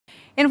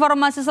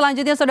Informasi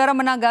selanjutnya, saudara,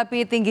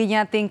 menanggapi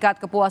tingginya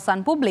tingkat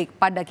kepuasan publik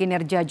pada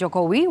kinerja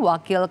Jokowi,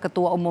 Wakil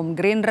Ketua Umum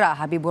Gerindra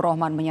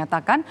Habiburokhman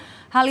menyatakan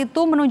hal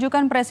itu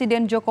menunjukkan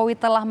Presiden Jokowi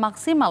telah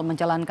maksimal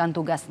menjalankan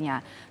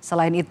tugasnya.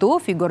 Selain itu,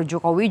 figur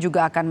Jokowi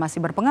juga akan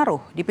masih berpengaruh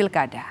di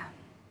Pilkada.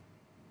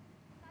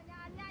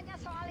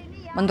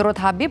 Menurut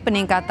Habib,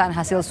 peningkatan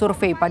hasil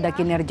survei pada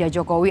kinerja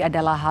Jokowi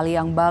adalah hal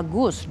yang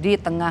bagus di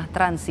tengah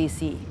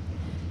transisi.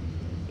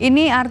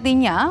 Ini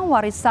artinya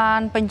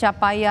warisan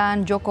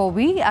pencapaian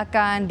Jokowi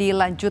akan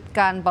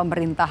dilanjutkan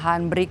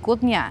pemerintahan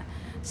berikutnya.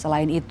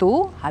 Selain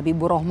itu,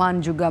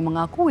 Habiburokhman juga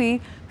mengakui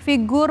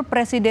figur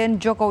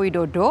Presiden Joko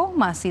Widodo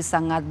masih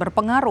sangat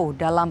berpengaruh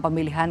dalam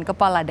pemilihan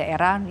kepala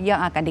daerah yang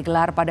akan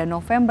digelar pada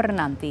November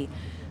nanti.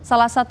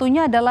 Salah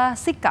satunya adalah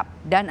sikap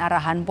dan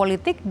arahan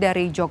politik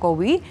dari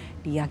Jokowi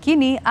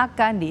diyakini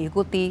akan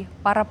diikuti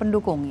para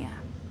pendukungnya.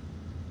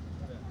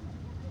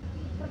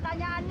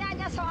 Pertanyaannya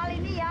hanya soal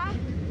ini ya.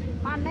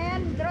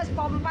 Panen terus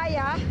pompa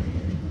ya.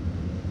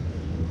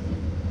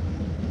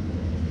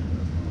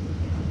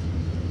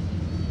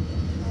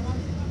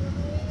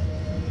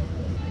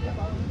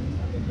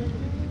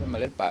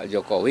 Melihat Pak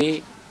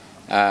Jokowi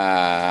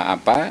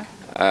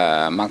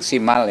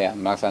maksimal ya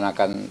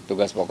melaksanakan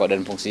tugas pokok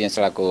dan fungsinya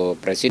selaku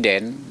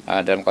presiden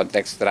dalam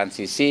konteks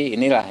transisi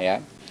inilah ya.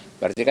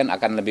 Berarti kan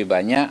akan lebih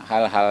banyak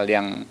hal-hal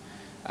yang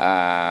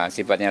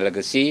sifatnya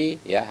legacy,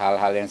 ya,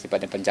 hal-hal yang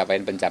sifatnya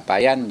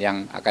pencapaian-pencapaian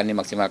yang akan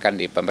dimaksimalkan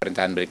di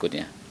pemerintahan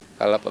berikutnya.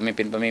 Kalau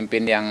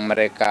pemimpin-pemimpin yang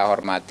mereka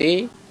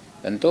hormati,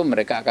 tentu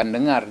mereka akan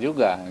dengar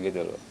juga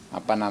gitu loh.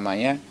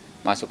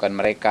 Masukan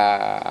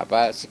mereka,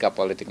 sikap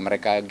politik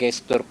mereka,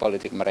 gestur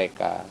politik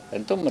mereka.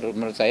 Tentu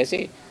menurut saya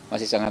sih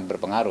masih sangat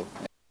berpengaruh.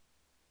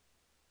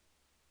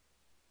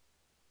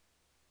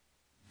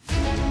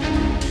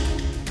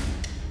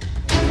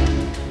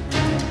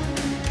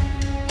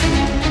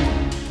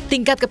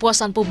 Tingkat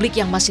kepuasan publik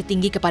yang masih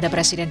tinggi kepada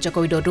Presiden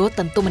Joko Widodo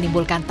tentu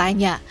menimbulkan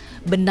tanya,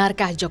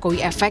 benarkah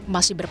Jokowi efek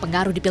masih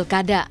berpengaruh di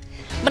Pilkada?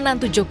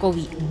 Menantu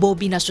Jokowi,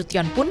 Bobi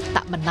Nasution pun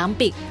tak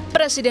menampik.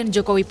 Presiden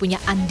Jokowi punya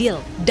andil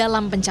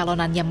dalam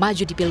pencalonannya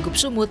maju di Pilgub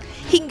Sumut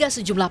hingga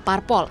sejumlah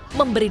parpol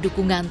memberi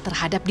dukungan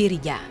terhadap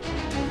dirinya.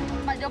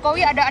 Pak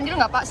Jokowi ada andil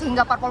nggak Pak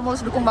sehingga parpol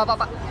mulus dukung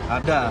Bapak Pak?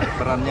 Ada,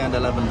 perannya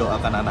adalah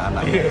mendoakan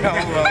anak-anak. Ya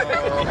Allah.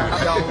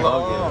 Ya Allah.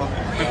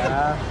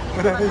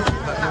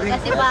 Terima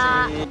kasih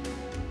Pak.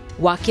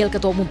 Wakil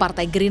Ketua Umum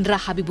Partai Gerindra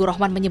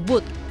Habiburokhman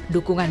menyebut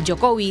dukungan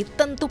Jokowi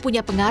tentu punya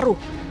pengaruh,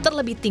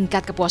 terlebih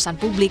tingkat kepuasan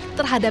publik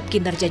terhadap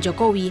kinerja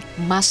Jokowi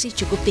masih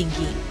cukup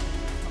tinggi.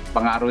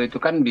 Pengaruh itu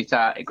kan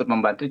bisa ikut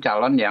membantu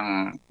calon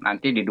yang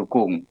nanti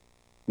didukung.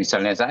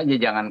 Misalnya saja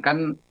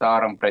jangankan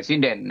seorang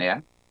presiden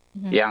ya,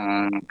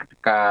 yang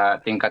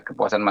tingkat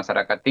kepuasan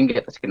masyarakat tinggi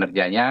atas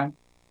kinerjanya,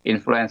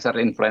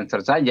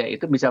 influencer saja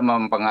itu bisa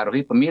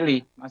mempengaruhi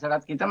pemilih.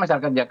 Masyarakat kita,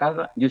 masyarakat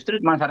Jakarta,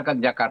 justru masyarakat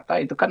Jakarta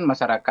itu kan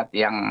masyarakat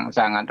yang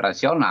sangat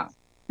rasional.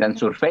 Dan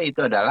survei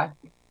itu adalah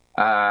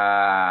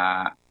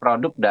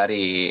produk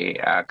dari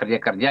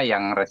kerja-kerja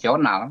yang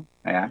rasional.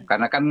 Ya.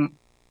 Karena kan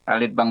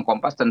Litbang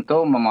Kompas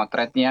tentu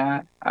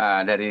memotretnya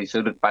dari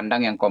sudut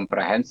pandang yang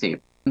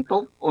komprehensif.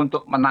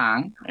 Untuk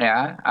menang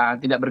ya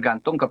tidak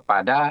bergantung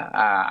kepada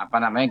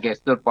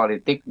gestur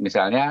politik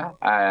misalnya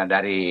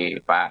dari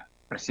Pak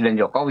Presiden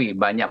Jokowi,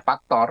 banyak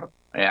faktor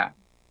ya.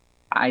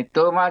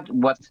 Itu mah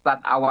buat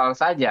start awal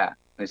saja.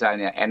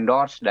 Misalnya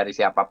endorse dari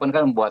siapapun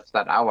kan buat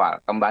start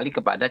awal, kembali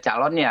kepada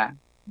calonnya.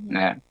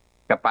 Nah,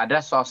 kepada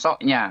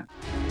sosoknya.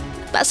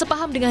 Tak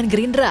sepaham dengan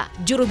Gerindra,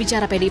 juru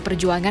bicara PDI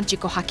Perjuangan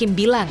Ciko Hakim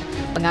bilang,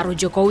 pengaruh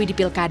Jokowi di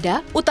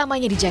Pilkada,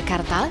 utamanya di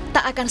Jakarta,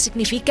 tak akan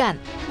signifikan,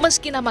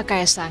 meski nama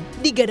Kaesang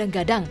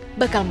digadang-gadang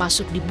bakal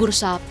masuk di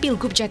bursa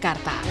Pilgub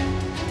Jakarta.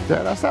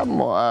 Saya rasa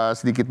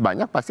sedikit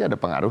banyak pasti ada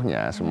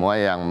pengaruhnya. Semua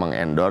yang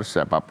mengendorse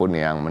siapapun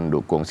yang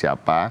mendukung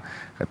siapa,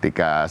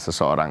 ketika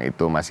seseorang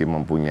itu masih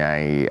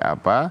mempunyai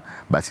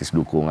basis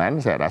dukungan,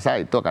 saya rasa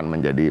itu akan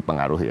menjadi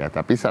pengaruh ya.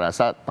 Tapi saya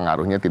rasa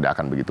pengaruhnya tidak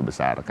akan begitu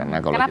besar.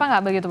 Karena kalau kenapa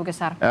nggak begitu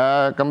besar?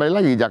 Kembali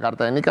lagi,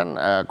 Jakarta ini kan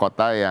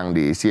kota yang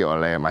diisi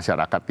oleh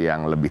masyarakat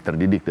yang lebih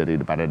terdidik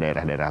daripada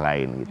daerah-daerah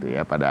lain gitu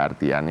ya. Pada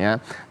artiannya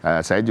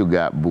saya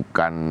juga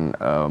bukan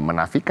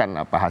menafikan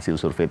hasil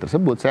survei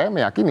tersebut. Saya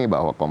meyakini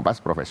bahwa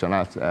Kompas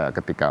profesional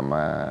ketika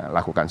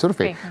melakukan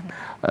survei.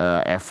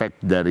 Efek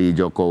dari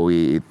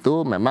Jokowi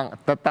itu memang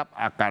tetap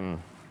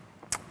akan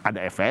ada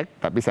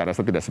efek, tapi saya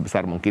rasa tidak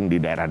sebesar mungkin di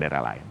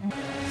daerah-daerah lain.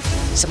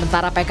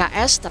 Sementara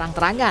PKS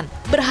terang-terangan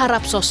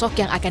berharap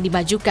sosok yang akan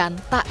dimajukan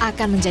tak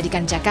akan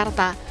menjadikan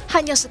Jakarta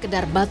hanya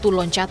sekedar batu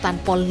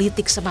loncatan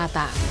politik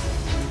semata.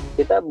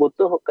 Kita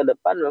butuh ke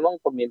depan memang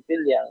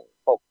pemimpin yang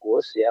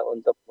fokus ya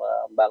untuk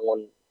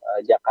membangun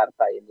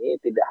Jakarta ini,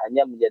 tidak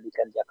hanya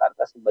menjadikan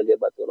Jakarta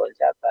sebagai batu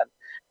loncatan.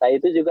 Nah,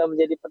 itu juga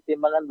menjadi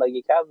pertimbangan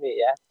bagi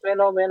kami ya.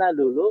 Fenomena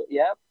dulu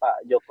ya,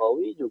 Pak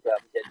Jokowi juga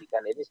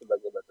menjadikan ini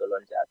sebagai batu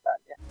loncatan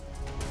ya.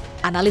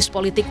 Analis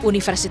politik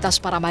Universitas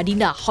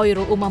Paramadina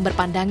Hoirul Umam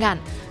berpandangan,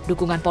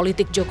 dukungan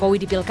politik Jokowi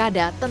di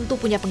Pilkada tentu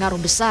punya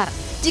pengaruh besar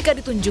jika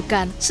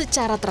ditunjukkan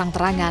secara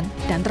terang-terangan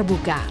dan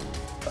terbuka.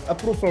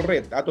 approval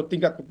rate atau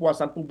tingkat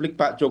kepuasan publik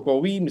Pak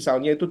Jokowi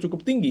misalnya itu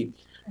cukup tinggi.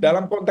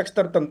 Dalam konteks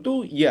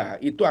tertentu, ya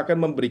itu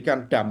akan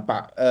memberikan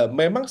dampak.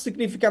 Memang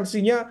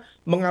signifikansinya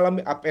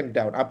mengalami up and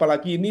down,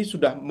 apalagi ini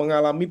sudah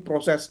mengalami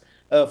proses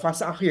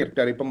fase akhir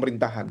dari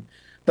pemerintahan.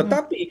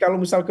 Tetapi kalau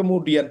misal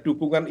kemudian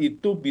dukungan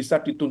itu bisa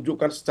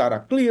ditunjukkan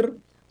secara clear,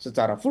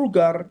 secara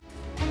vulgar.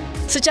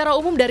 Secara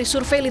umum dari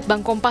survei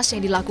Litbang Kompas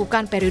yang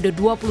dilakukan periode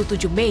 27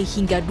 Mei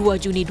hingga 2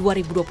 Juni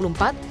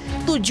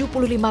 2024,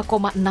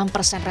 75,6%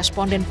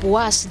 responden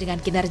puas dengan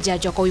kinerja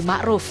Jokowi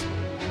Ma'ruf.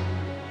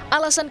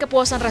 Alasan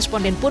kepuasan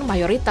responden pun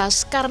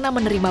mayoritas karena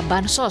menerima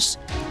bansos,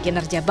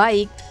 kinerja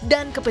baik,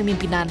 dan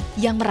kepemimpinan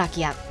yang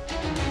merakyat.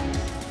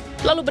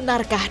 Lalu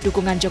benarkah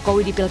dukungan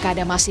Jokowi di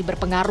Pilkada masih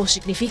berpengaruh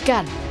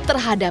signifikan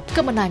terhadap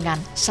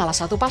kemenangan salah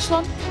satu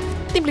paslon?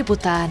 Tim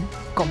Liputan,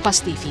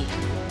 Kompas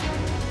TV.